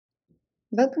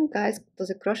Welcome guys to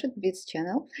the Crochet Bits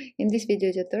channel. In this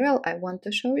video tutorial I want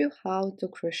to show you how to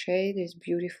crochet this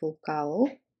beautiful cowl.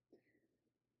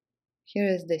 Here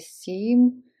is the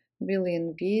seam, really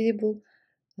invisible.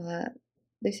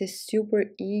 This is super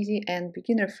easy and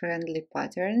beginner friendly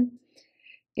pattern.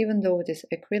 Even though it is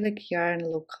acrylic yarn,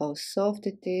 look how soft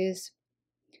it is.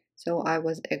 So I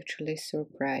was actually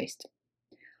surprised.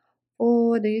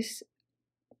 For this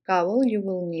cowl you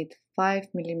will need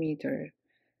 5mm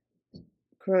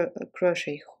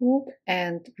crochet hook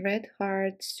and red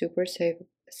heart super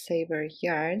saver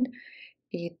yarn.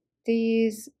 It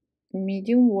is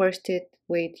medium worsted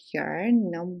weight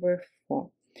yarn number 4,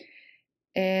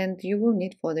 and you will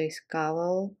need for this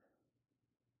cowl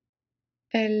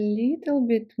a little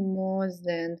bit more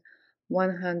than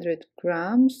 100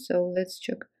 grams. So let's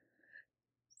check.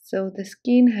 So the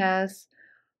skein has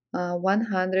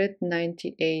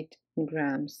 198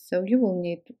 grams, so you will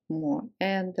need more,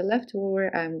 and the leftover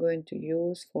I'm going to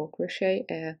use for crochet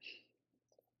a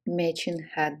matching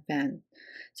headband.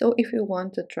 So if you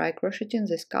want to try crocheting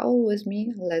this cowl with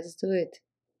me, let's do it.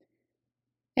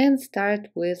 And start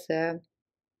with a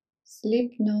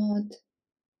slip knot,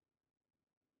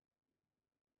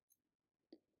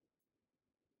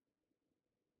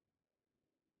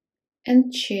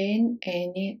 and chain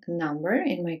any number.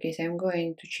 In my case I'm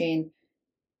going to chain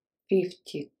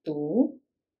 52,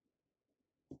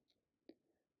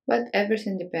 but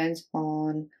everything depends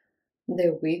on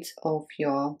the width of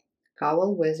your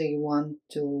cowl, whether you want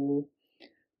to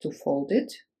fold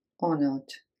it or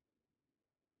not.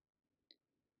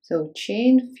 So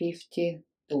chain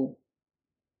 52.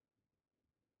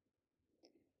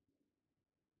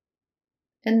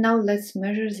 And now let's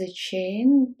measure the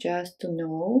chain just to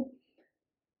know,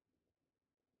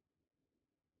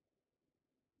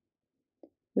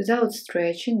 without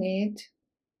stretching it.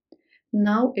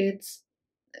 Now it's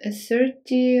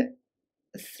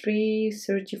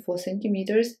 34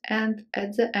 centimeters, and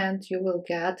at the end you will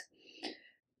get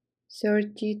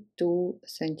 32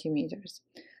 centimeters.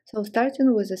 So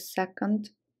starting with the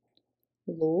second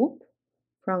loop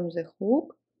from the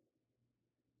hook,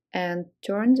 and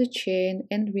turn the chain,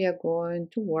 and we are going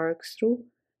to work through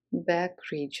back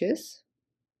ridges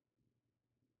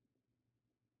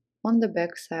on the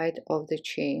back side of the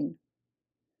chain.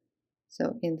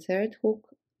 So insert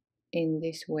hook in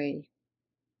this way.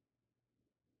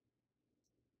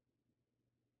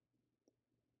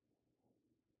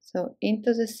 So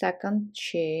into the second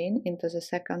chain, into the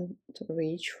second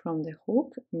ridge from the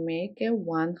hook, make a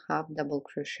 1/2 double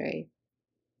crochet.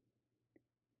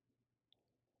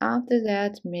 After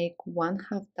that, make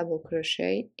 1/2 double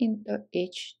crochet into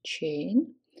each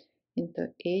chain,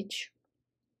 into each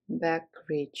back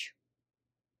ridge.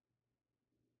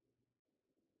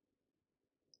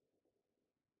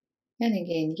 And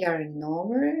again, yarn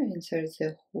over, insert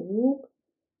the hook,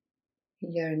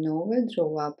 yarn over,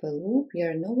 draw up a loop,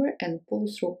 yarn over, and pull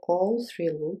through all 3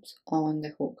 loops on the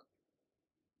hook.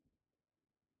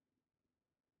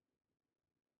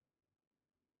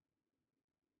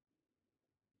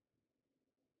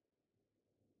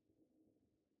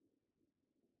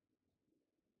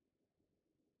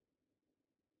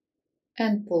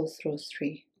 And pull through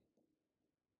 3.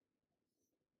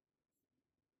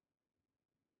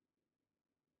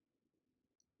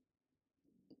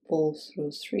 Pull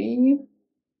through 3,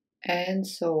 and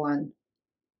so on.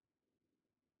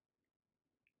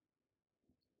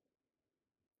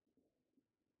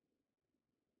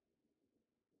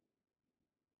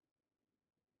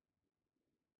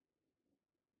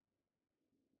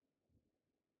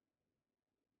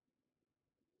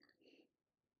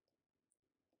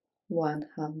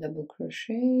 One-half double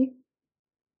crochet,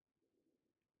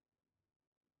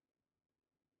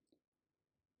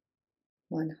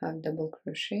 one-half double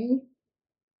crochet,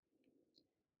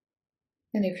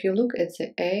 and if you look at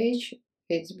the edge,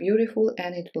 it's beautiful,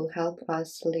 and it will help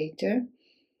us later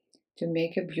to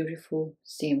make a beautiful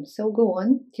seam. So go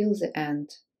on till the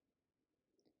end.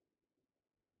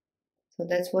 So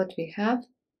that's what we have.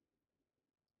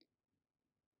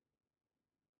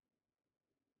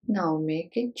 Now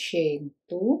make a chain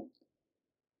 2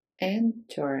 and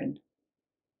turn.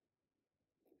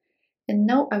 And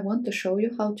now I want to show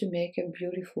you how to make a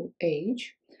beautiful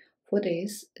edge. For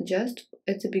this, just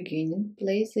at the beginning,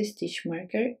 place the stitch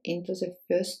marker into the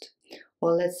first,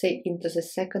 or let's say into the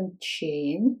second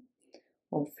chain,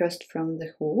 or first from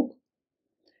the hook,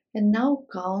 and now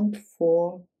count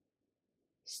 4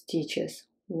 stitches.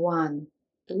 1,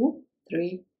 2,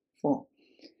 3, 4.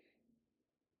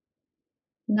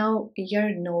 Now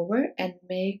yarn over and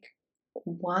make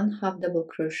 1/2 double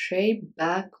crochet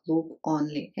back loop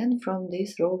only, and from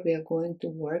this row we are going to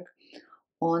work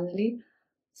only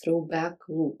through back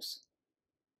loops.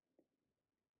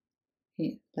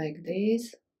 Like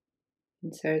this,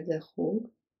 insert the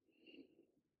hook,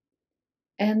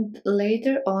 and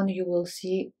later on you will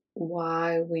see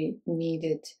why we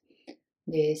needed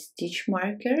the stitch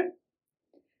marker,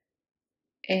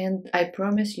 and I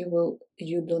promise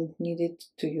you don't need it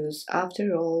to use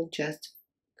after all, just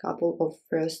couple of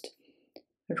first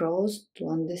rows to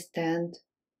understand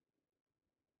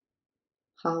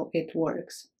how it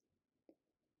works.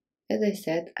 As I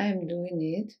said, I'm doing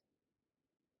it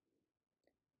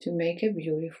to make a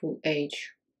beautiful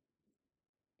edge.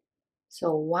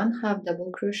 So 1/2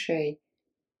 double crochet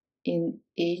in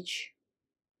each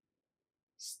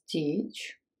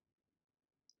stitch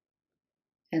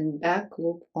and back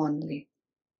loop only.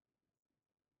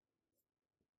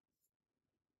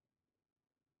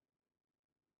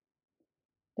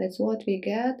 That's what we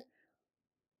get.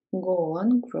 Go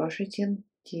on crocheting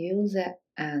till the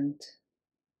end.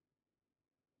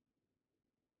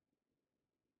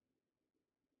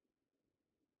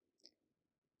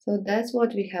 So that's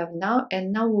what we have now,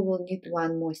 and now we will need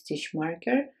one more stitch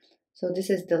marker. So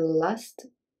this is the last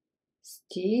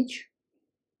stitch.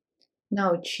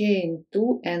 Now chain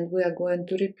 2, and we are going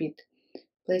to repeat,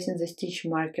 placing the stitch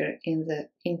marker into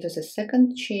the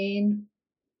second chain,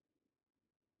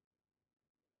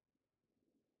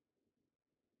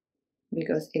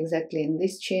 because exactly in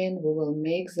this chain we will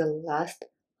make the last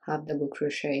half double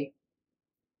crochet.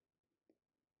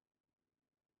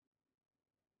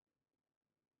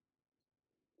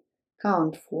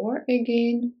 Count 4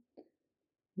 again.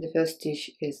 The first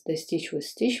stitch is the stitch with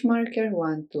stitch marker,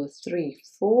 1 2 3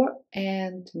 4,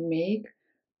 and make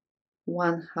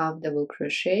 1/2 double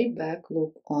crochet, back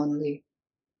loop only.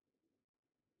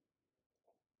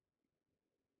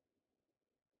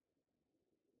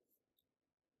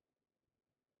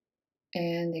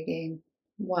 And again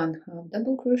 1/2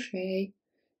 double crochet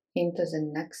into the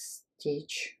next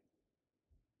stitch,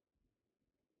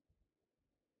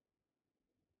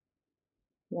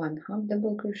 1/2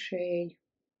 double crochet,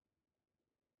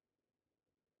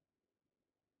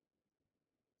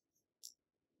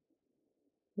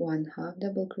 one half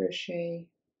double crochet,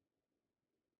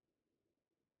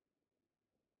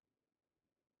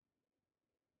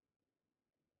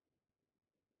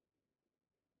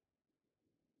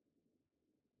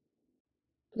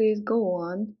 please go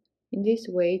on in this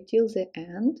way till the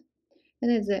end,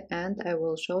 and at the end I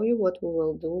will show you what we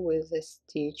will do with the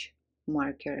stitch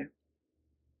marker.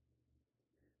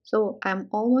 So I'm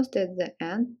almost at the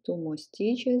end, 2 more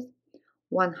stitches,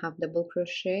 1/2 double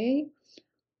crochet,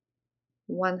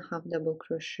 1/2 double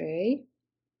crochet,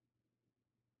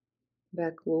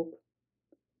 back loop,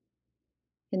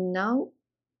 and now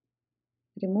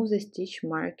remove the stitch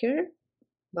marker,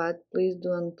 but please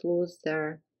don't lose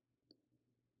the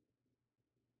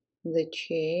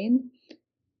chain.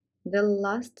 The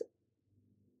last,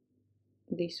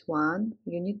 this one,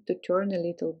 you need to turn a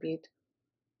little bit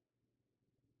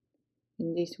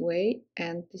in this way,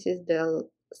 and this is the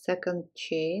second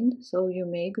chain, so you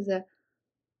make the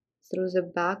through the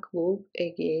back loop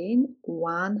again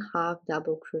 1/2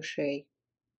 double crochet.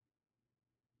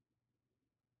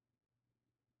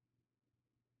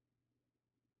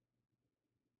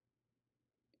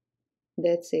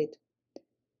 That's it.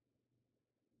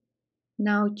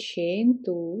 Now chain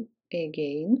 2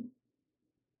 again,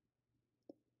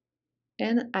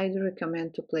 and I do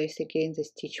recommend to place again the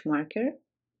stitch marker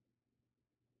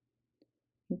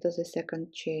into the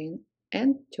second chain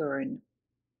and turn.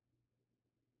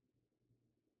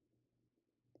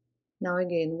 Now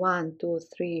again 1 2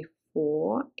 3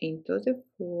 4 into the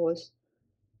fourth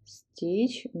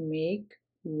stitch, make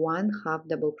 1/2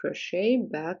 double crochet,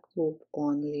 back loop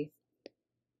only.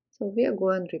 So we are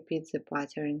going to repeat the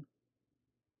pattern.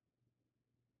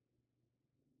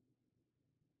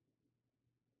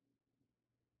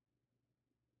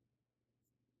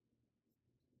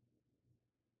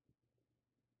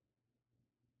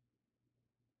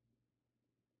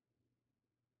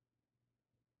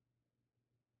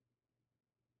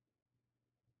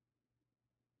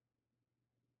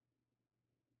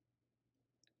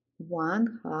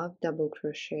 One-half double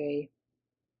crochet,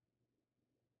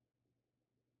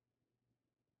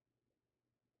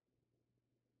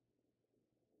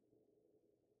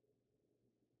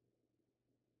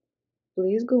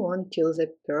 please go on till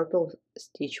the purple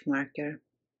stitch marker.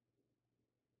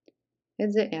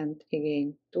 At the end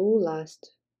again 2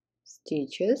 last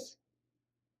stitches,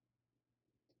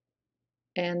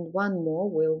 and one more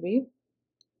will be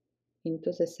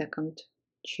into the second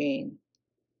chain.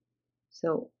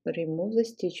 So remove the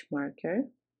stitch marker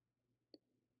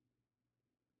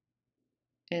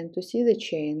And to see the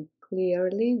chain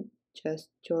clearly, just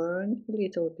turn a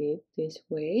little bit this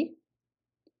way.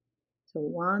 So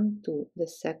 1, 2, the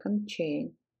second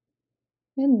chain,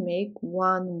 and make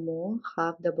one more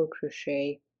half double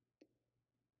crochet.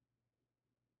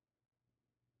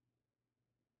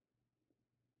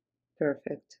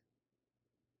 Perfect.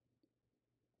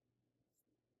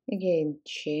 Again,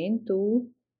 chain 2,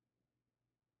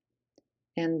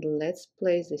 and let's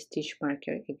place the stitch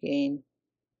marker again.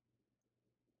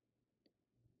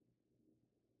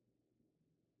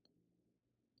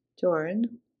 Turn,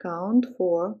 count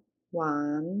 4,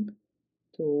 1,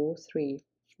 2, 3,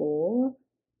 4,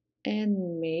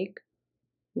 and make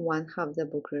one half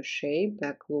double crochet,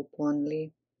 back loop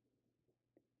only,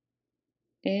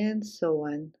 and so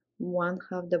on. One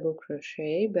half double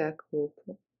crochet, back loop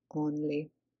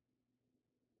only.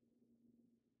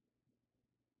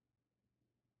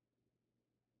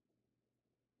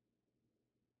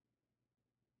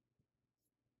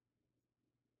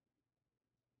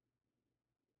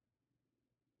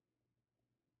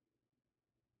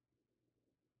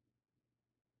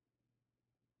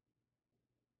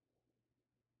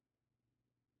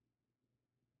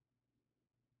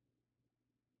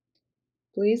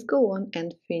 Please go on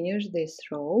and finish this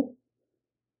row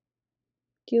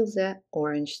till the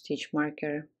orange stitch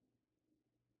marker.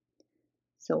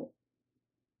 So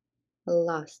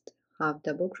last half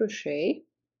double crochet,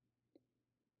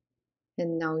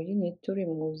 and now you need to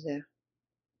remove the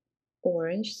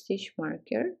orange stitch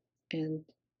marker and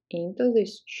into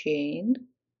this chain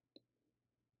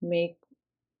make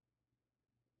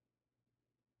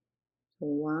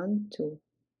 1, 2,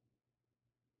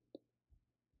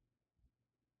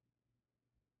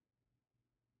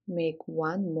 make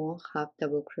one more half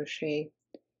double crochet,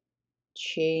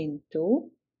 chain 2,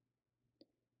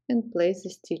 and place the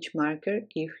stitch marker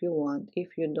if you want.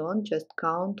 If you don't, just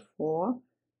count 4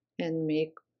 and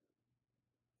make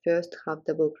first half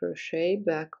double crochet,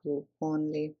 back loop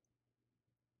only.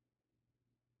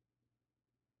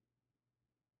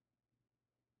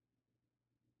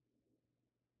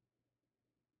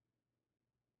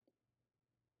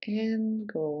 And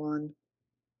go on.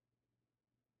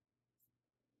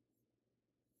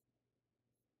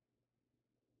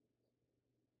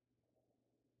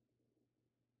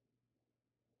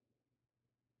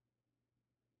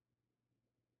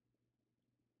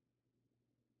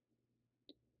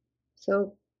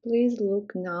 So please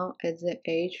look now at the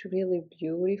edge, really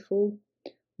beautiful,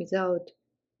 without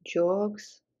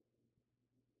jogs.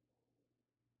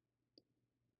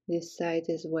 This side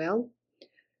as well.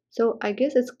 So I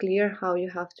guess it's clear how you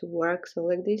have to work. So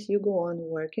like this, you go on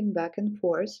working back and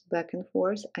forth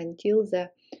until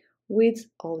the width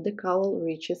of the cowl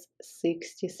reaches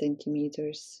 60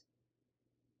 centimeters.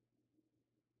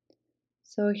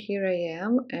 So here I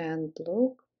am, and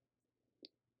look,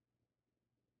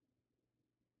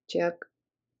 check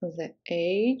the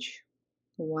edge,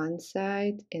 one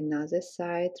side, another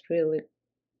side, really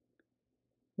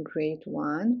great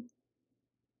one.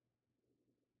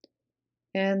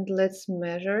 And let's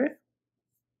measure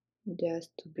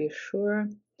just to be sure.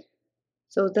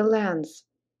 So the length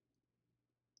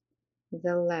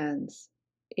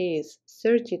is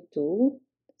 32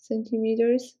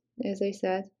 centimeters, as I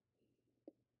said,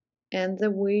 and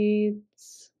the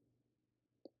width,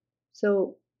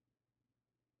 so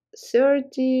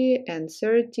 30 and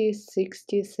 30,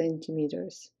 60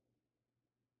 centimeters.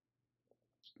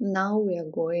 Now we are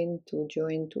going to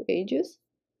join two edges.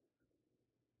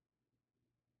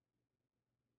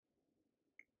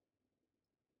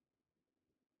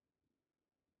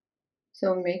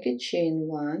 So make a chain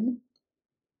 1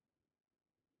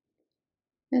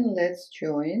 and let's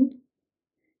join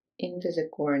into the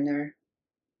corner.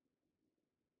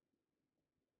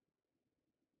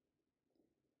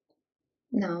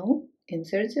 Now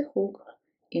insert the hook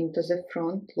into the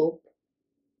front loop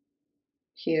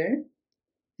here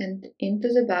and into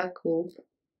the back loop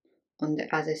on the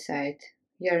other side.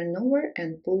 Yarn over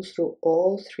and pull through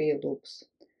all 3 loops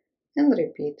and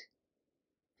repeat.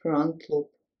 Front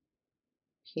loop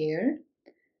here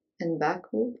and back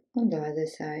loop on the other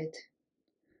side.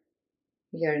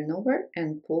 Yarn over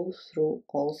and pull through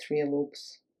all 3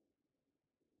 loops.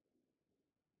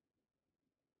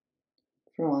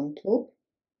 Front loop,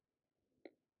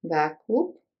 back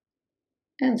loop,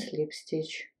 and slip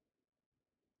stitch.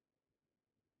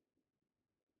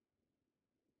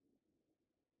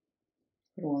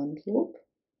 Front loop,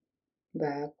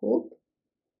 back loop,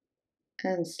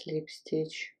 and slip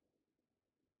stitch.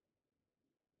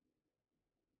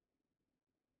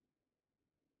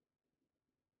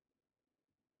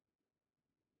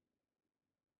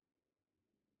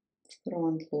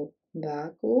 Front loop,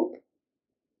 back loop,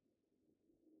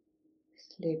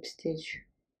 slip stitch,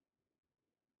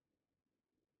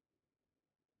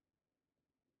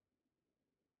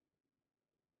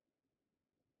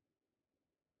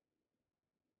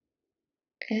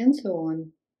 and so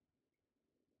on.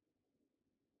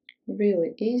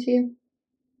 Really easy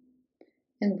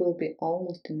and will be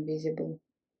almost invisible.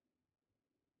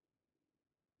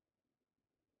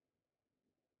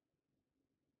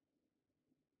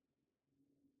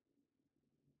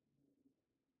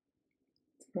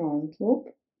 Front loop,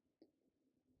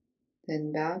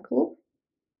 then back loop,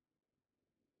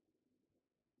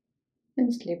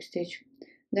 and slip stitch.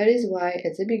 That is why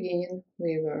at the beginning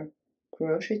we were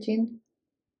crocheting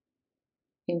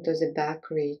into the back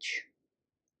reach.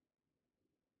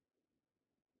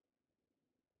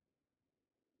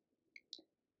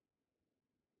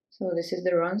 So this is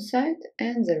the wrong side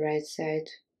and the right side.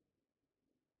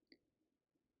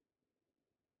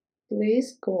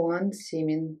 Please go on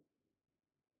seaming.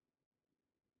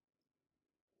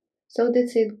 So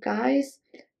that's it, guys.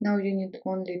 Now you need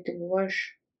only to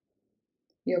wash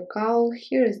your cowl.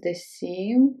 Here is the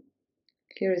seam.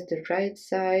 Here is the right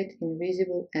side,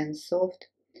 invisible and soft.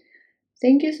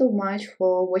 Thank you so much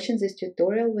for watching this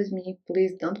tutorial with me.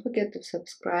 Please don't forget to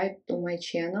subscribe to my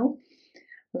channel.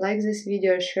 Like this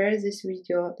video, share this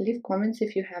video, leave comments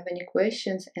if you have any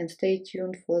questions, and stay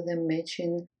tuned for the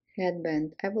matching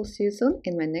headband. I will see you soon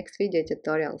in my next video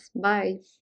tutorials. Bye!